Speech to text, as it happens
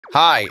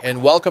Hi,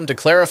 and welcome to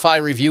Clarify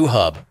Review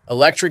Hub.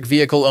 Electric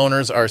vehicle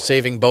owners are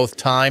saving both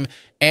time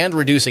and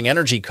reducing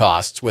energy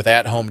costs with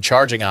at-home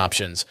charging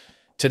options.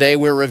 Today,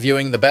 we're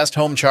reviewing the best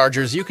home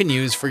chargers you can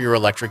use for your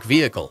electric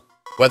vehicle.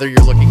 Whether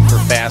you're looking for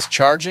fast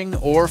charging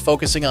or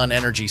focusing on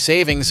energy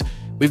savings,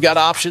 we've got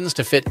options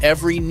to fit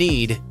every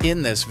need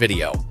in this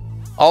video.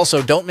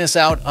 Also, don't miss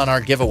out on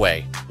our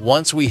giveaway.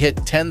 Once we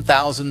hit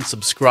 10,000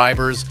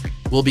 subscribers,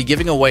 we'll be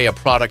giving away a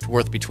product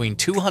worth between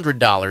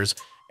 $200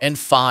 and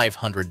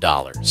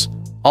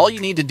 $500. All you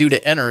need to do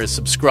to enter is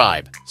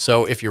subscribe.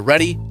 So if you're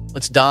ready,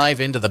 let's dive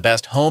into the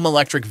best home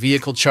electric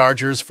vehicle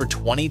chargers for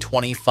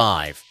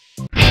 2025.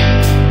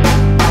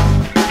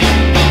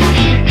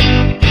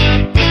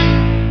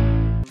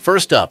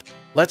 First up,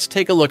 let's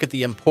take a look at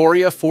the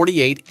Emporia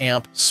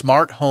 48-amp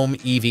Smart Home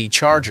EV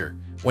Charger.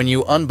 When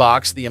you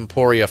unbox the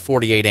Emporia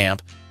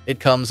 48-amp,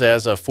 it comes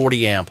as a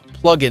 40-amp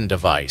plug-in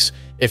device.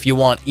 If you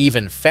want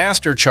even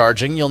faster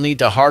charging, you'll need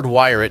to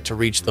hardwire it to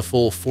reach the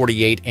full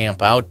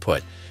 48-amp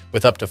output.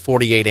 With up to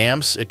 48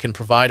 amps, it can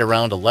provide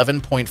around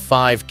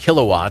 11.5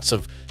 kilowatts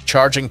of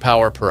charging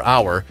power per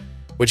hour,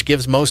 which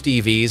gives most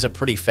EVs a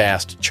pretty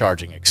fast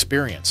charging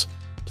experience.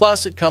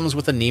 Plus, it comes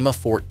with a NEMA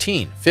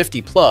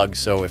 1450 plug,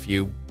 so if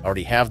you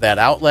already have that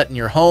outlet in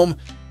your home,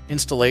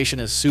 installation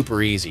is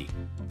super easy.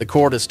 The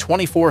cord is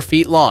 24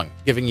 feet long,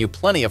 giving you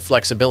plenty of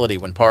flexibility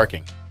when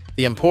parking.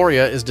 The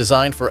Emporia is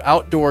designed for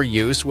outdoor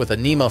use with a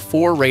NEMA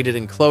 4 rated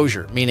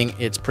enclosure, meaning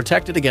it's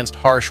protected against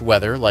harsh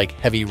weather like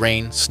heavy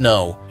rain,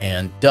 snow,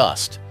 and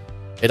dust.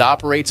 It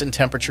operates in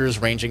temperatures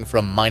ranging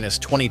from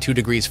 -22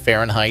 degrees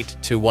Fahrenheit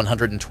to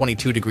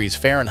 122 degrees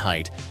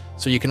Fahrenheit,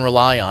 so you can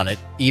rely on it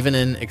even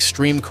in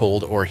extreme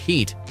cold or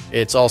heat.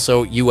 It's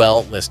also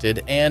UL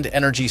listed and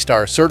Energy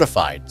Star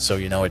certified, so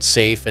you know it's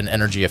safe and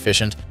energy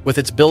efficient. With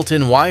its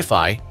built-in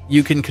Wi-Fi,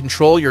 you can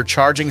control your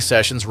charging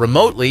sessions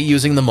remotely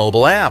using the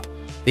mobile app.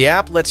 The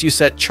app lets you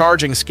set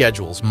charging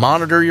schedules,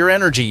 monitor your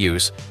energy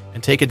use,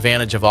 and take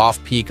advantage of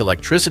off-peak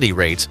electricity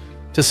rates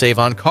to save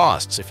on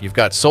costs. If you've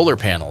got solar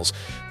panels,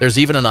 there's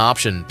even an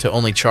option to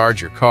only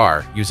charge your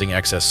car using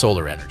excess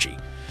solar energy.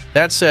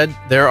 That said,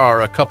 there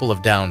are a couple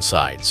of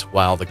downsides.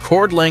 While the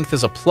cord length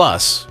is a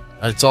plus,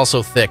 it's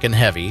also thick and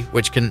heavy,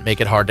 which can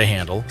make it hard to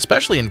handle,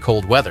 especially in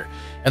cold weather.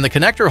 And the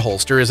connector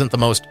holster isn't the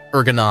most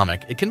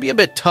ergonomic. It can be a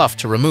bit tough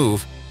to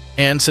remove,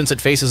 and since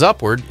it faces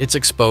upward, it's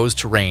exposed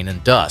to rain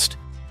and dust.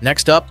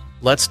 Next up,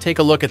 let's take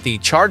a look at the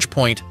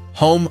ChargePoint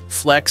Home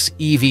Flex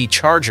EV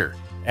Charger.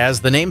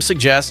 As the name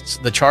suggests,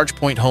 the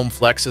ChargePoint Home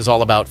Flex is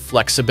all about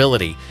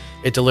flexibility.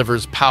 It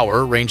delivers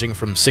power ranging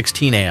from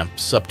 16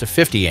 amps up to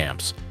 50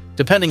 amps,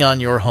 depending on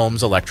your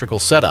home's electrical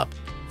setup.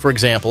 For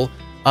example,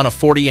 on a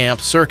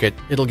 40-amp circuit,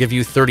 it'll give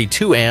you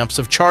 32 amps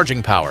of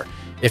charging power.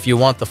 If you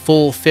want the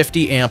full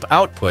 50-amp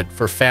output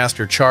for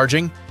faster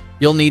charging,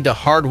 you'll need to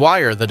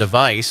hardwire the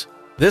device.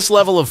 This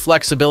level of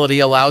flexibility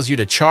allows you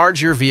to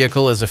charge your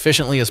vehicle as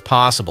efficiently as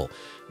possible.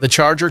 The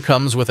charger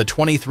comes with a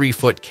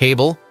 23-foot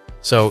cable,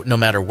 so no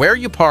matter where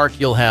you park,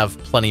 you'll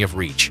have plenty of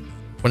reach.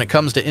 When it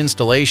comes to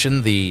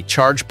installation, the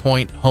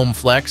ChargePoint Home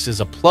Flex is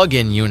a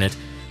plug-in unit,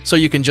 so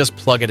you can just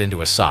plug it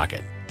into a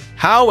socket.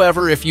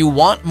 However, if you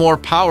want more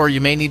power, you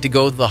may need to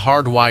go the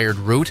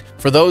hardwired route.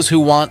 For those who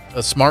want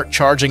a smart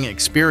charging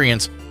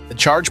experience, the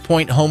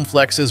ChargePoint Home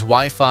Flex's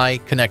Wi-Fi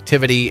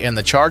connectivity and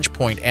the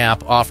ChargePoint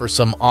app offer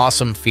some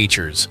awesome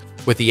features.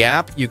 With the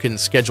app, you can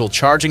schedule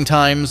charging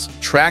times,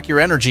 track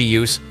your energy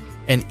use,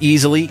 and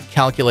easily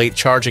calculate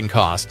charging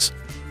costs.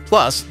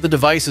 Plus, the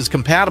device is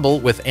compatible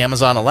with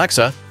Amazon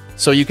Alexa,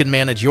 so you can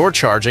manage your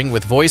charging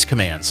with voice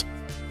commands.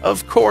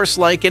 Of course,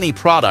 like any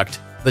product,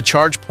 the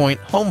ChargePoint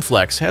Home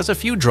Flex has a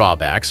few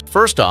drawbacks.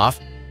 First off,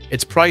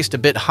 it's priced a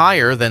bit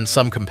higher than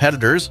some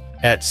competitors.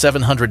 At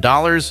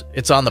 $700,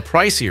 it's on the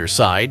pricier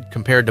side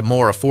compared to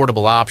more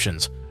affordable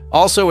options.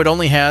 Also, it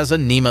only has a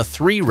NEMA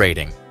 3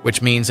 rating,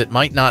 which means it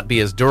might not be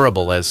as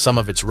durable as some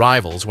of its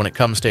rivals when it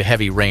comes to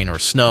heavy rain or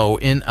snow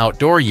in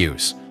outdoor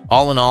use.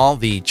 All in all,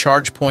 the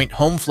ChargePoint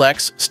Home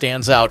Flex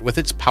stands out with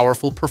its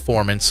powerful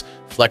performance,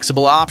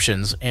 flexible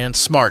options, and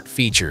smart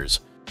features.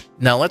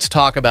 Now let's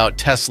talk about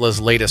Tesla's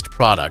latest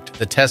product,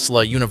 the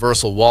Tesla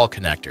Universal Wall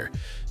Connector.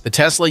 The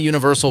Tesla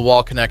Universal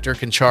Wall Connector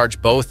can charge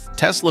both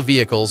Tesla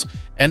vehicles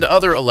and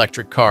other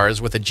electric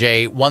cars with a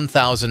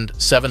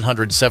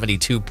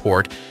J1772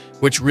 port,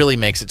 which really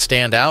makes it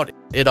stand out.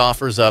 It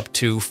offers up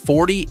to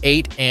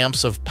 48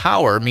 amps of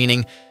power,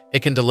 meaning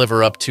it can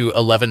deliver up to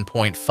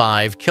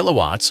 11.5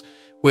 kilowatts,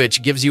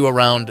 which gives you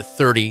around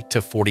 30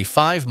 to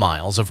 45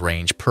 miles of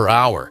range per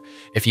hour.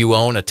 If you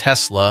own a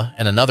Tesla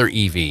and another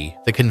EV,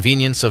 the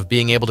convenience of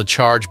being able to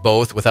charge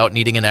both without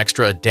needing an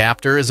extra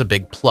adapter is a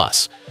big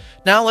plus.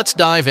 Now let's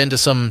dive into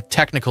some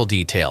technical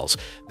details.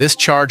 This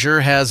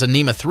charger has a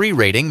NEMA 3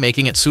 rating,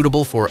 making it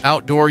suitable for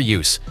outdoor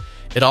use.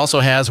 It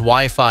also has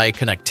Wi-Fi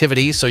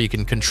connectivity, so you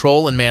can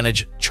control and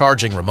manage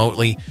charging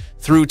remotely.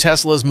 Through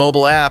Tesla's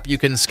mobile app, you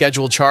can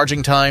schedule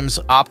charging times,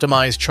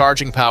 optimize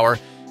charging power,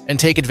 and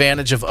take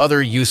advantage of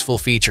other useful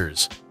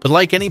features. But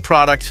like any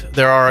product,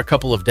 there are a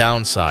couple of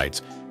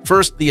downsides.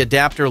 First, the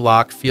adapter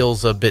lock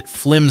feels a bit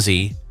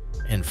flimsy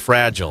and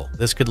fragile.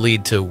 This could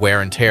lead to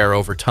wear and tear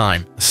over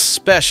time,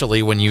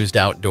 especially when used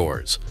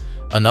outdoors.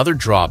 Another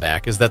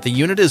drawback is that the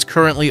unit is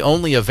currently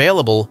only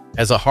available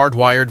as a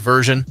hardwired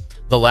version.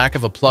 The lack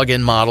of a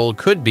plug-in model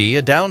could be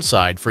a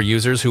downside for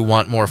users who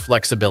want more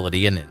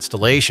flexibility in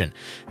installation.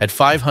 At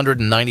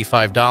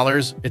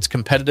 $595, it's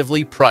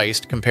competitively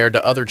priced compared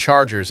to other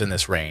chargers in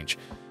this range.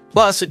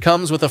 Plus, it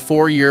comes with a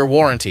 4-year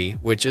warranty,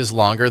 which is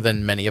longer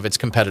than many of its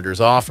competitors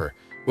offer.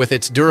 With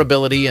its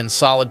durability and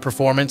solid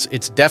performance,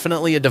 it's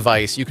definitely a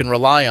device you can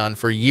rely on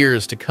for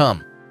years to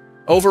come.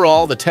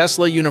 Overall, the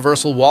Tesla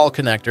Universal Wall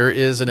Connector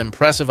is an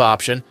impressive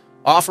option,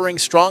 offering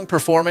strong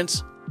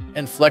performance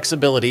and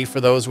flexibility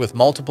for those with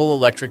multiple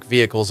electric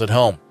vehicles at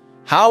home.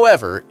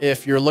 However,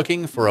 if you're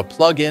looking for a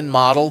plug-in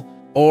model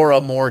or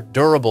a more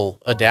durable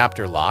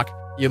adapter lock,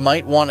 you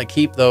might want to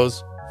keep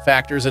those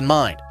factors in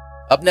mind.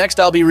 Up next,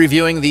 I'll be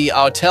reviewing the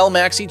Autel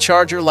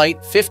MaxiCharger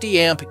Lite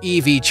 50-amp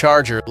EV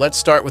charger. Let's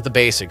start with the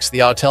basics. The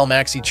Autel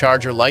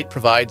MaxiCharger Lite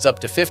provides up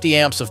to 50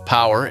 amps of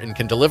power and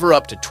can deliver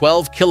up to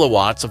 12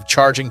 kilowatts of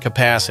charging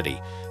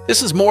capacity.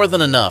 This is more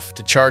than enough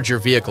to charge your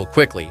vehicle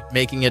quickly,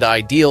 making it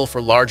ideal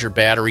for larger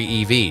battery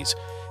EVs.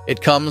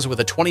 It comes with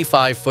a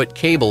 25-foot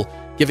cable,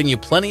 giving you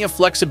plenty of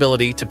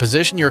flexibility to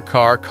position your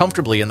car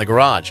comfortably in the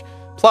garage.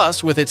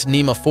 Plus, with its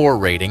NEMA 4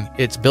 rating,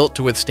 it's built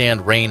to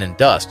withstand rain and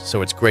dust,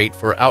 so it's great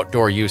for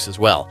outdoor use as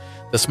well.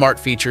 The smart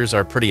features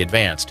are pretty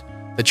advanced.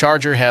 The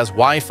charger has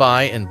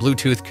Wi-Fi and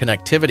Bluetooth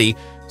connectivity,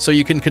 so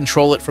you can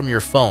control it from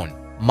your phone,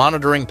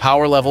 monitoring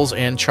power levels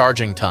and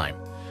charging time.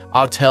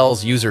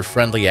 Autel's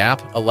user-friendly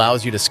app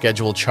allows you to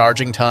schedule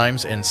charging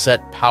times and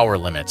set power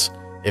limits.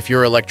 If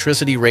your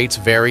electricity rates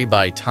vary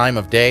by time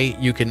of day,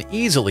 you can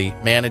easily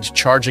manage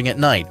charging at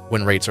night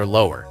when rates are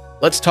lower.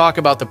 Let's talk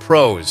about the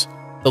pros.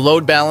 The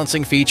load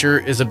balancing feature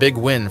is a big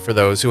win for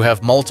those who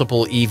have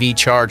multiple EV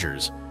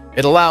chargers.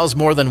 It allows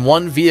more than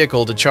one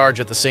vehicle to charge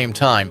at the same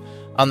time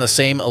on the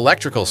same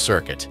electrical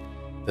circuit.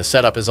 The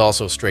setup is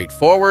also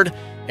straightforward,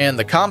 and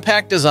the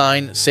compact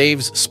design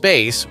saves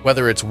space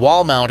whether it's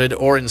wall-mounted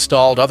or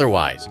installed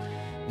otherwise.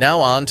 Now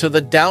on to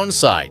the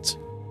downsides.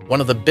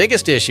 One of the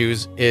biggest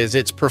issues is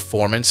its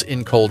performance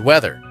in cold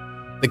weather.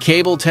 The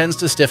cable tends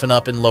to stiffen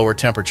up in lower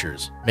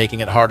temperatures,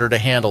 making it harder to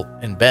handle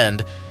and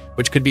bend,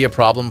 which could be a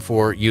problem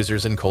for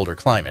users in colder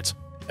climates.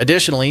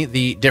 Additionally,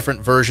 the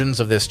different versions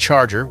of this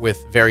charger,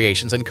 with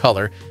variations in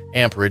color,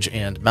 amperage,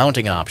 and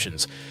mounting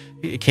options,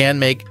 can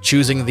make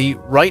choosing the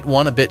right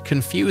one a bit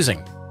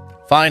confusing.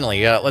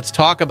 Finally, let's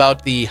talk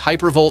about the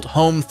Hypervolt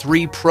Home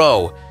 3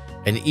 Pro,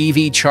 an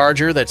EV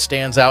charger that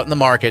stands out in the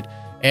market,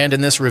 and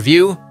in this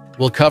review,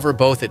 we'll cover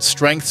both its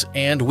strengths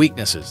and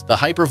weaknesses. The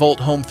Hypervolt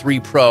Home 3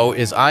 Pro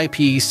is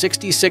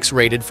IP66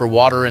 rated for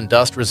water and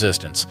dust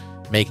resistance,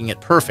 making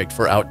it perfect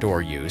for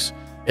outdoor use.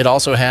 It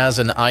also has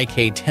an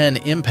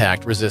IK10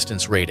 impact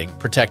resistance rating,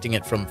 protecting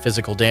it from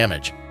physical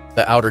damage.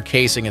 The outer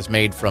casing is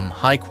made from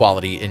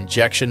high-quality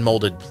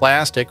injection-molded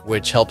plastic,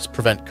 which helps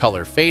prevent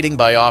color fading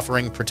by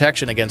offering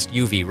protection against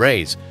UV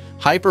rays.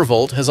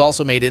 Hypervolt has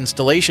also made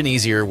installation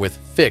easier with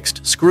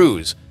fixed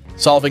screws,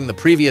 solving the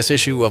previous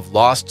issue of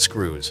lost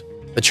screws.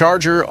 The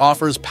charger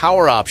offers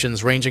power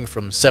options ranging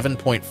from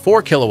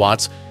 7.4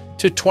 kilowatts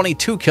to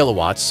 22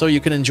 kilowatts, so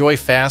you can enjoy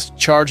fast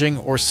charging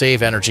or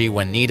save energy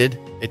when needed.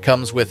 It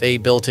comes with a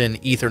built-in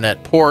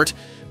Ethernet port,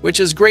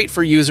 which is great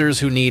for users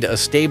who need a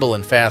stable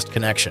and fast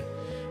connection.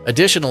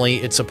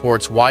 Additionally, it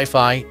supports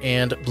Wi-Fi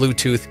and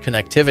Bluetooth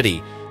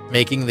connectivity,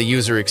 making the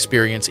user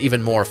experience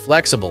even more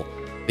flexible.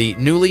 The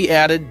newly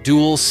added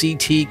dual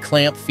CT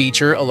clamp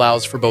feature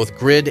allows for both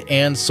grid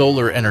and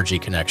solar energy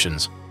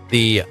connections.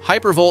 The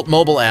Hypervolt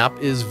mobile app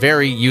is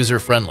very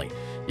user-friendly.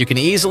 You can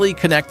easily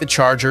connect the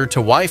charger to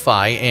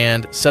Wi-Fi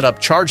and set up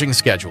charging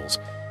schedules.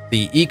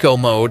 The Eco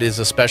mode is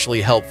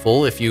especially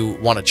helpful if you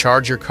want to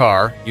charge your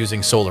car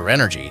using solar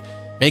energy,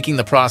 making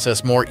the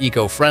process more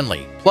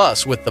eco-friendly.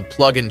 Plus, with the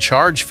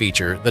plug-and-charge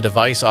feature, the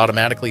device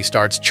automatically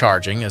starts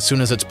charging as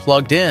soon as it's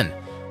plugged in.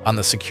 On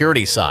the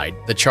security side,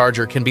 the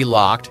charger can be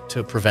locked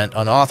to prevent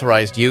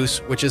unauthorized use,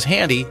 which is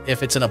handy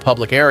if it's in a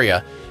public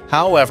area.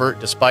 However,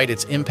 despite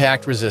its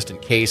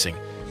impact-resistant casing,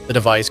 the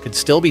device could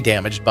still be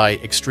damaged by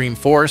extreme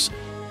force,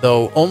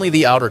 though only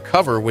the outer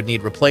cover would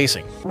need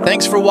replacing.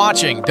 Thanks for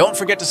watching. Don't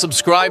forget to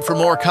subscribe for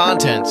more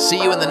content.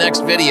 See you in the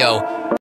next video.